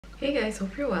Hey guys,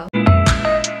 hope you're well.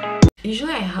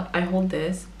 Usually I hold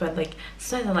this, but like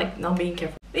sometimes I'm like not being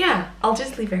careful. But yeah, I'll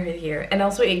just leave it right here, and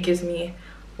also it gives me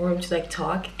room to like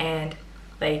talk and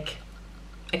like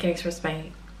I can express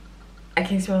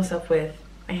myself with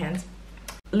my hands.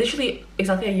 Literally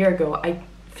exactly a year ago, I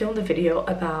filmed a video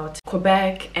about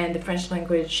Quebec and the French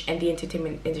language and the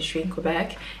entertainment industry in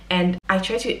Quebec, and I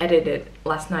tried to edit it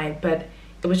last night, but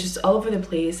it was just all over the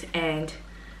place, and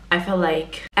I felt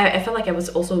like I was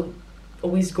also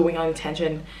always going on a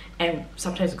tangent and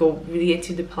sometimes go really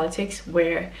into the politics,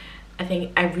 where I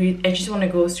think I just want to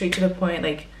go straight to the point,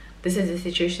 like this is the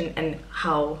situation and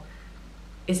how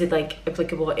is it like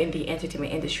applicable in the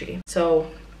entertainment industry.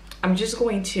 So I'm just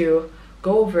going to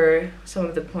go over some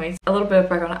of the points. A little bit of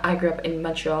background: I grew up in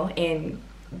Montreal in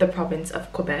the province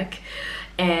of Quebec,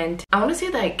 and I want to say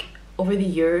like over the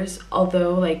years,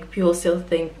 although like people still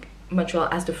think Montreal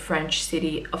as the French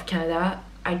city of Canada,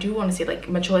 I do want to say like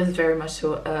Montreal is very much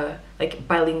so a like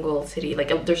bilingual city.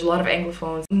 Like there's a lot of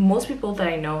anglophones. Most people that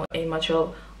I know in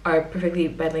Montreal are perfectly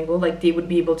bilingual. Like they would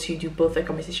be able to do both a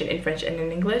conversation in French and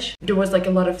in English. There was like a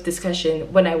lot of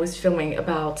discussion when I was filming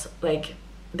about like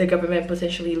the government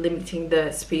potentially limiting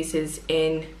the spaces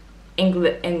in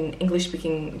English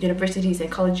speaking universities and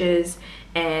colleges,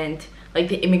 and like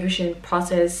the immigration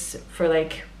process for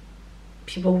like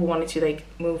people who wanted to like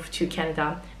move to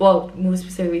Canada, well, move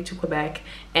specifically to Quebec,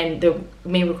 and the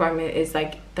main requirement is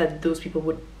like that those people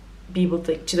would be able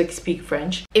to like speak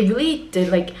French. It really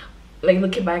did like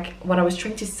looking back, what I was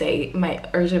trying to say in my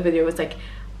earlier video was like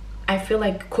I feel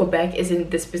like Quebec is in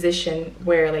this position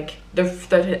where like they're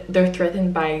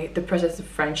threatened by the presence of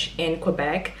French in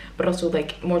Quebec, but also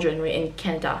like more generally in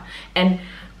Canada. And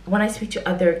when I speak to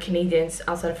other Canadians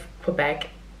outside of Quebec,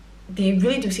 they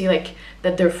really do say like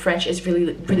that their French is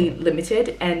really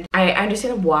limited, and I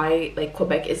understand why like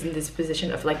Quebec is in this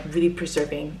position of like really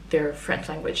preserving their French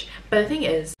language. But the thing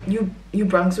is, New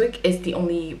Brunswick is the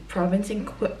only province in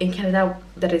Canada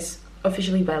that is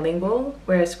officially bilingual,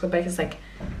 whereas Quebec is like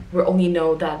we only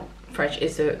know that French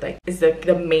is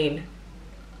the main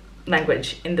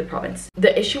language in the province.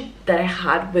 The issue that I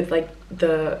had with like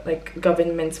the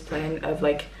government's plan of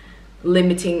like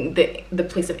limiting the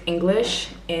place of English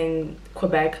in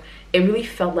Quebec, it really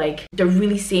felt like they're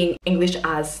really seeing English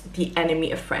as the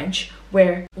enemy of French,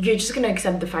 where you're just gonna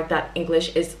accept the fact that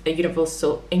English is a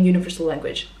universal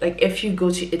language. Like if you go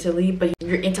to Italy but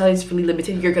your Italian is really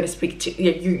limited, you're gonna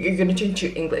you're gonna turn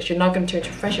to English. You're not gonna turn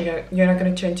to French. You're not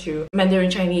gonna turn to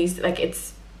Mandarin Chinese. Like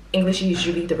it's English is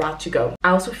usually the route to go. I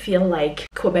also feel like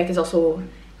Quebec is also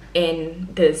in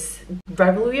this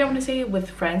rivalry, I want to say,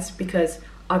 with France, because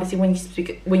obviously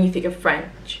when you think of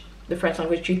French, the French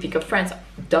language, you think of France,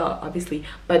 duh, obviously.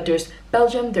 But there's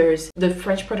Belgium, there's the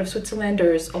French part of Switzerland,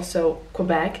 there's also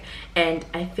Quebec, and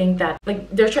I think that like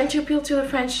they're trying to appeal to the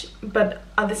French, but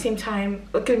at the same time,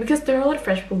 okay, because there are a lot of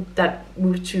French people that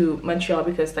move to Montreal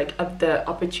because like of the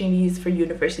opportunities for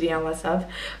university and all that stuff.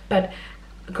 But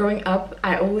growing up,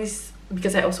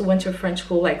 because I also went to a French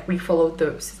school, like we followed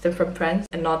the system from France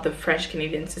and not the French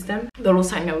Canadian system. Little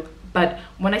side note. But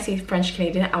when I say French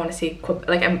Canadian, I want to say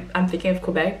like I'm thinking of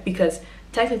Quebec, because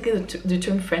technically the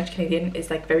term French Canadian is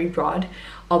like very broad.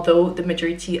 Although the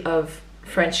majority of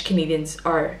French Canadians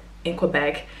are in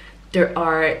Quebec, there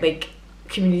are like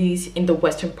communities in the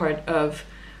western part of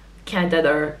Canada that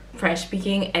are French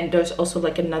speaking, and there's also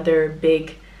like another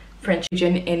big French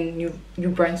region in New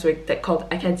Brunswick that called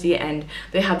Acadie, and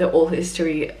they have their old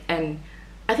history. And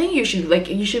I think you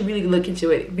should really look into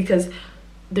it, because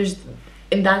there's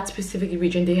in that specific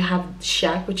region they have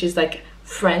Shack, which is like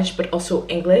French but also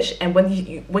English, and when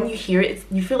you hear it,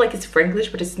 you feel like it's Franglish,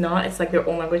 but it's not. It's like their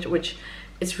own language, which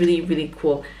is really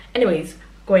cool. Anyways,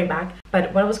 going back,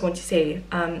 but what I was going to say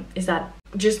is that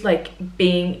just like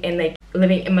being in like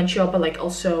living in Montreal, but like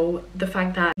also the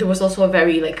fact that there was also a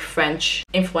very like French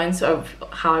influence of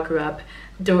how I grew up.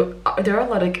 There are a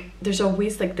lot of there's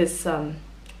always like this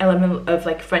element of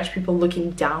like French people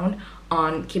looking down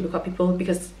on Quebecois people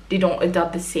because they don't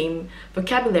adopt the same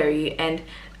vocabulary, and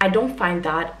I don't find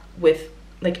that with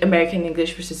like American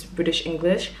English versus British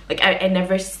English. Like I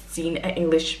never seen an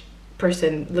English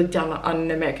person look down on an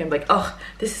American like, oh,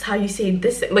 this is how you say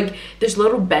this. Like there's a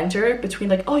little banter between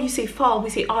like, oh, you say fall, we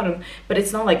say autumn, but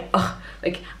it's not like, oh,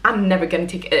 like I'm never gonna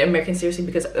take an American seriously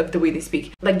because of the way they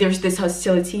speak. Like there's this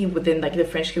hostility within like the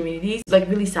French communities. Like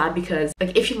really sad, because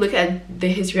like if you look at the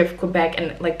history of Quebec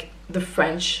and like the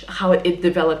French, how it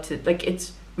developed, like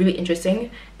it's really interesting.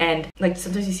 And like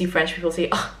sometimes you see French people say,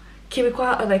 oh,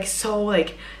 Quebecois are like so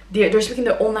like they're speaking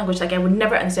their own language, like I would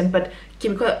never understand, but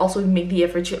Quebecois also make the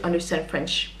effort to understand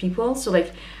French people. So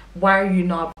like why are you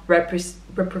not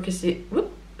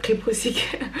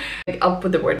réciproque. Like I'll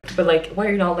put the word, but like why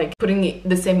you're not like putting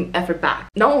the same effort back.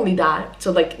 Not only that,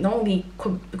 so like not only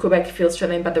Quebec feels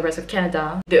threatened by the rest of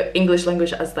Canada, the English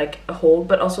language as like a whole,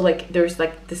 but also like there's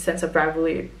like this sense of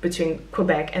rivalry between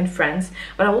Quebec and France.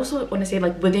 But I also want to say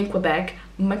like within Quebec,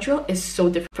 Montreal is so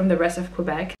different from the rest of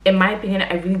Quebec. In my opinion,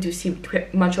 I really do see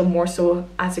Montreal more so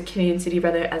as a Canadian city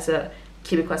rather as a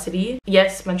Quebecois city.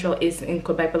 Yes, Montreal is in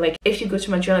Quebec, but like if you go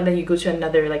to Montreal and then you go to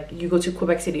another, like you go to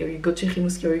Quebec City or you go to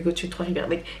Rimouski or you go to Trois-Rivières,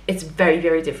 like it's very,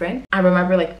 very different. I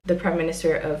remember like the Prime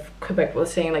Minister of Quebec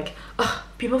was saying like, oh,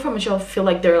 people from Montreal feel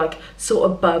like they're like so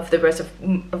above the rest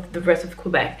of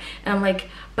Quebec, and I'm like,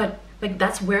 but like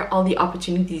that's where all the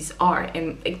opportunities are,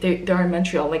 and like they are in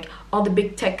Montreal. Like all the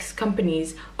big tech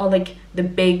companies, all like the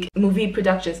big movie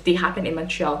productions, they happen in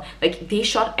Montreal. Like they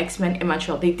shot X-Men in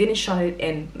Montreal. They didn't shot it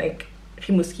in like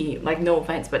Rimouski, like no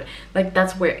offense, but like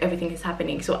that's where everything is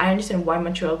happening. So I understand why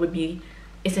Montreal would be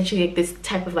essentially like this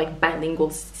type of like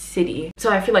bilingual city.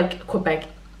 So I feel like Quebec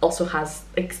also has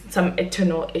like some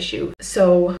internal issue.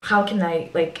 So how can I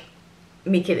like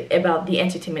make it about the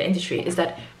entertainment industry is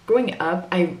that growing up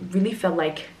I really felt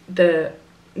like the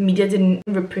media didn't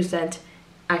represent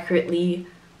accurately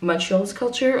Montreal's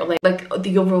culture, or like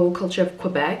the overall culture of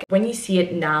Quebec. When you see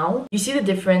it now, you see the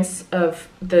difference of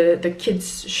the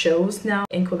kids shows now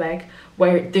in Quebec,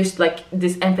 where there's like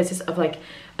this emphasis of like,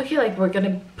 okay, like we're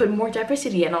gonna put more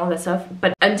diversity and all that stuff.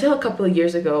 But until a couple of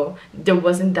years ago, there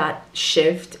wasn't that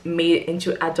shift made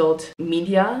into adult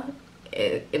media.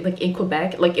 Like in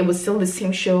Quebec, like it was still the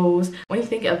same shows. When you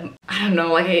think of, I don't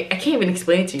know, like I can't even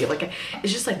explain it to you. Like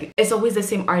it's just like it's always the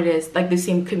same artists, like the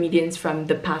same comedians from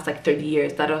the past like 30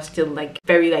 years that are still like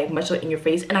very like much like in your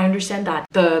face. And I understand that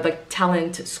the like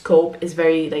talent scope is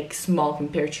very like small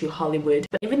compared to Hollywood,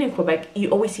 but even in Quebec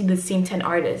you always see the same 10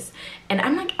 artists, and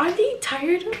I'm like, are they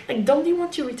tired? Like don't they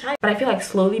want to retire? But I feel like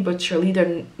slowly but surely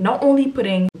they're not only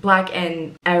putting Black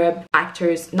and Arab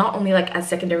actors not only like as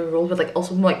secondary roles, but like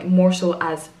also like more so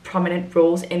as prominent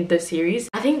roles in the series.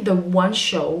 I think the one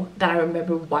show that I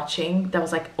remember watching that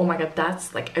was like, oh my god,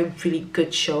 that's like a really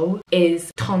good show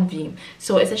is Tout TV.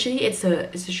 So essentially it's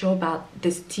a show about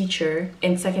this teacher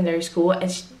in secondary school,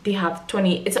 and they have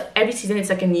 20, every season it's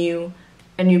like a new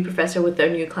professor with their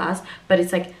new class, but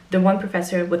it's like the one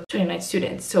professor with 29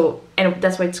 students. So, and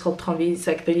that's why it's called Tout TV. It's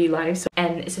like 30 lives. So,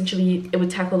 and essentially it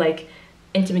would tackle like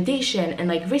intimidation and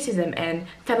like racism and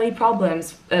family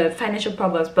problems, financial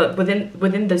problems, but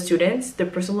within the students, their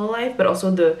personal life, but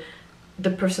also the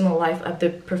personal life of the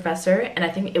professor. And I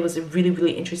think it was really,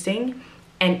 really interesting.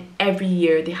 And every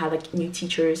year they had like new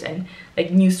teachers and like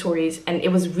new stories, and it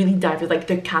was really diverse. Like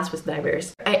the cast was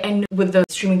diverse. I know with the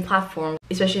streaming platform,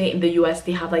 especially in the US,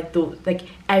 they have like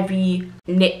every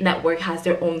network has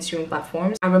their own streaming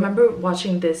platforms. I remember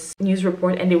watching this news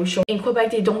report, and they were showing in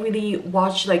Quebec they don't really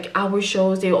watch like our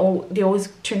shows. They always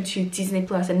turn to Disney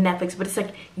Plus and Netflix. But it's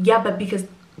like, yeah, but because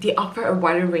they offer a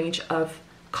wider range of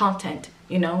content,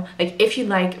 you know. Like if you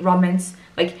like romance,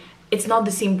 like it's not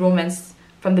the same romance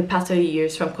from the past 30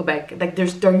 years from Quebec. Like there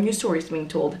are new stories being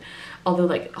told, although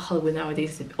like Hollywood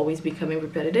nowadays is always becoming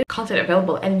repetitive. Content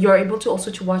available, and you're able to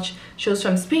also to watch shows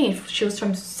from Spain, shows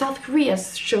from South Korea,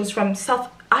 shows from South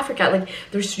Africa. Like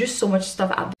there's just so much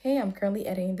stuff out there. Hey, I'm currently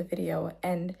editing the video,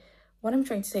 and what I'm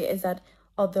trying to say is that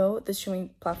although the streaming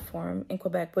platform in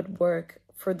Quebec would work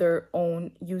for their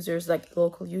own users, like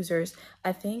local users,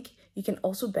 I think you can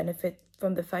also benefit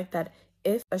from the fact that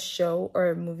if a show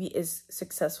or a movie is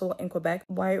successful in Quebec,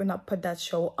 why not put that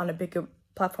show on a bigger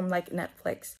platform like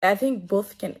Netflix? I think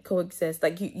both can coexist.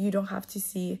 Like you don't have to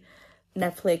see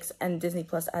Netflix and Disney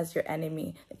Plus as your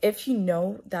enemy. If you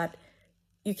know that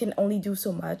you can only do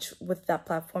so much with that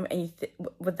platform and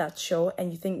with that show,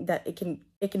 and you think that it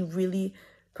can really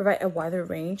provide a wider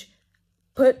range,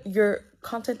 put your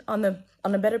content on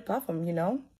a better platform, you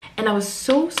know? And I was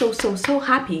so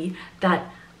happy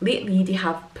that lately they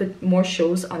have put more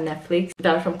shows on Netflix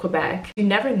that are from Quebec. You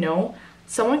never know,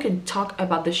 someone could talk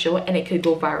about the show and it could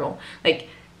go viral. Like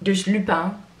there's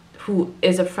Lupin, who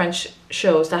is a French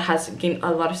show that has gained a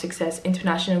lot of success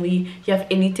internationally. You have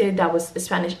Elite, that was a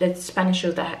Spanish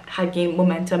show that had gained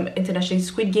momentum internationally.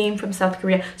 Squid Game from South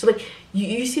Korea. So like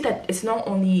you see that it's not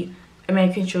only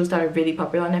American shows that are really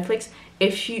popular on Netflix.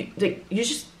 If you like, you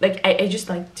just like I just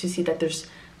like to see that there's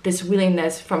this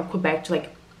willingness from Quebec to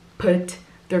like put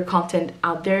their content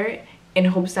out there in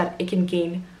hopes that it can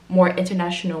gain more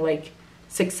international like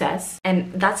success.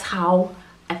 And that's how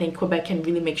I think Quebec can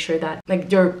really make sure that like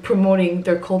they're promoting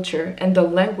their culture and the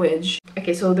language.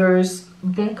 Okay, so there's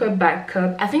Bon Cop, Bad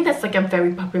Cop. I think that's like a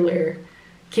very popular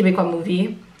Quebecois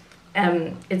movie.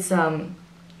 It's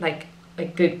like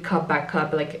Good Cop, Bad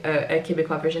Cop, like a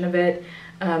Quebecois version of it.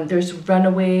 There's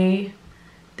Runaway.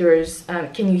 There's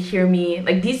Can You Hear Me?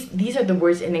 Like these are the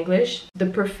words in English. The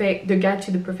Guide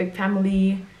to the Perfect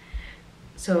Family.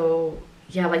 So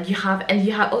yeah, like you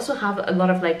also have a lot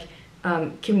of like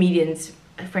comedians,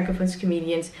 francophone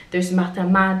comedians. There's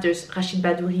Martin Matt, there's Rachid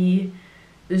Badouri,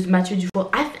 there's Mathieu Dufor.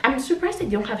 I'm surprised that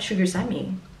they don't have Sugar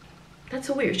Sammy. That's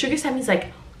so weird. Sugar Sammy is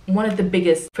like one of the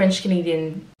biggest French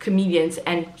Canadian comedians,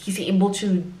 and he's able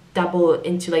to double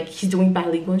into, like, he's doing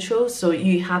bilingual shows, so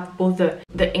you have both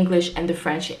the English and the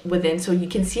French within, so you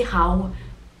can see how,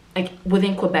 like,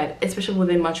 within Quebec, especially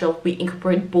within Montreal, we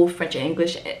incorporate both French and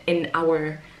English in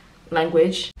our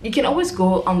language. You can always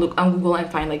go on Google and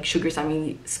find like Sugar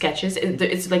Sammy sketches.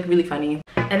 It's like really funny.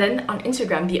 And then on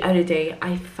Instagram the other day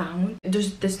I found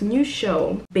there's this new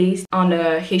show based on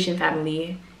a Haitian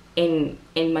family in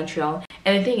Montreal.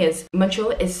 And the thing is,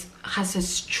 Montreal has a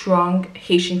strong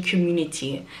Haitian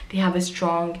community. They have a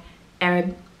strong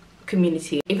Arab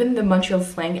community. Even the Montreal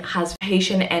slang has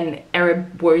Haitian and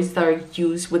Arab words that are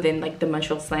used within like the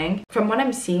Montreal slang. From what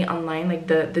I'm seeing online, like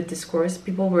the discourse,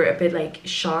 people were a bit like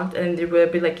shocked and they were a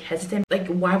bit like hesitant. Like,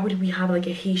 why would we have like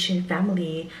a Haitian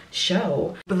family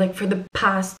show? But like for the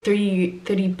past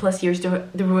 30 plus years,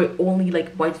 there were only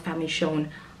like white families shown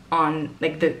on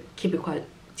like the Quebecois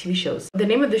TV shows. The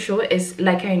name of the show is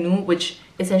Lakay Nou, which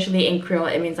essentially in Creole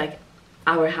it means like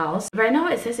our house. Right now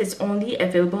it says it's only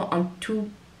available on Tout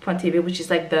TV, which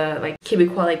is like the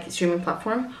Quebecois like streaming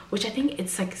platform, which I think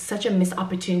it's like such a missed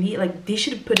opportunity. Like they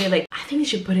should put it like, I think they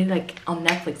should put it like on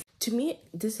Netflix. To me,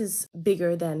 this is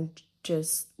bigger than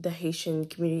just the Haitian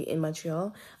community in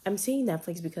Montreal. I'm saying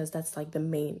Netflix because that's like the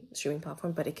main streaming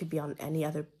platform, but it could be on any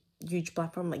other huge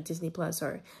platform like Disney Plus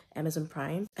or Amazon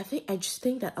Prime. I just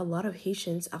think that a lot of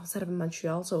Haitians outside of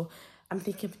Montreal, so I'm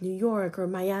thinking of New York or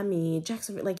Miami,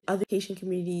 Jacksonville, like other Haitian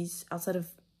communities outside of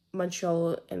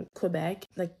Montreal and Quebec,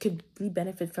 like could really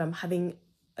benefit from having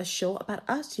a show about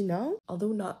us, you know?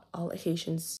 Although not all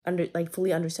Haitians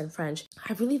fully understand French,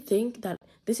 I really think that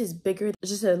this is bigger.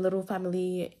 It's just a little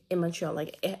family in Montreal.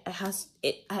 Like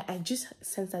I just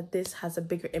sense that this has a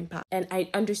bigger impact. And I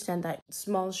understand that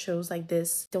small shows like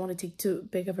this don't want to take too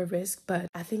big of a risk, but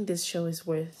I think this show is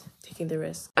worth taking the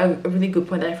risk. A really good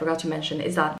point that I forgot to mention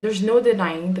is that there's no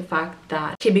denying the fact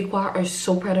that Quebecois are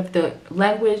so proud of the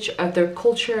language, of their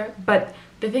culture, but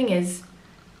the thing is,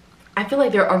 I feel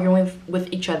like they're arguing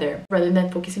with each other rather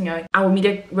than focusing on our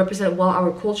media represent well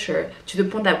our culture to the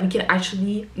point that we can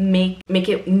actually make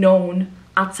it known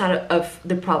outside of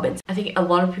the province. I think a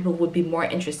lot of people would be more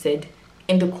interested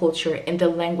in the culture, in the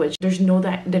language. There's no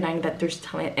denying that there's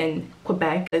talent in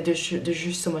Quebec. There's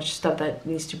just so much stuff that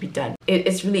needs to be done.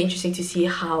 It's really interesting to see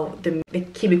how the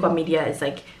Quebecois media is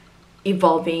like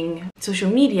evolving social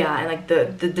media and like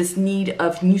this need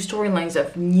of new storylines,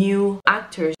 of new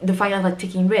actors, the fact of like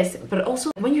taking risks. But also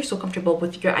when you're so comfortable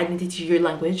with your identity, your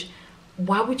language,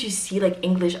 why would you see like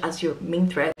English as your main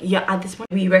threat? Yeah, at this point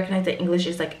we recognize that English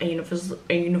is like a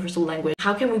universal language.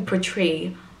 How can we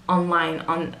portray online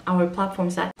on our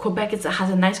platforms that Quebec has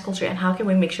a nice culture, and how can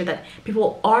we make sure that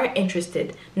people are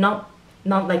interested, not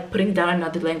like putting down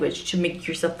another language to make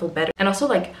yourself feel better? And also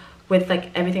like with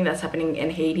like everything that's happening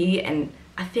in Haiti, and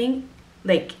I think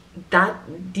like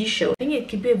these shows, I think it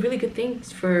could be a really good thing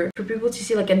for people to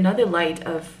see like another light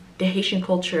of the Haitian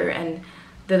culture and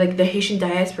the Haitian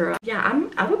diaspora. Yeah,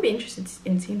 I would be interested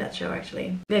in seeing that show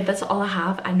actually. Yeah, that's all I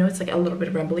have. I know it's like a little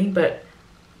bit rambling, but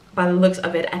by the looks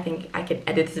of it, I think I can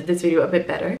edit this video a bit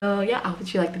better. So yeah, I hope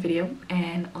that you liked the video,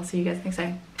 and I'll see you guys next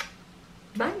time.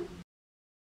 Bye.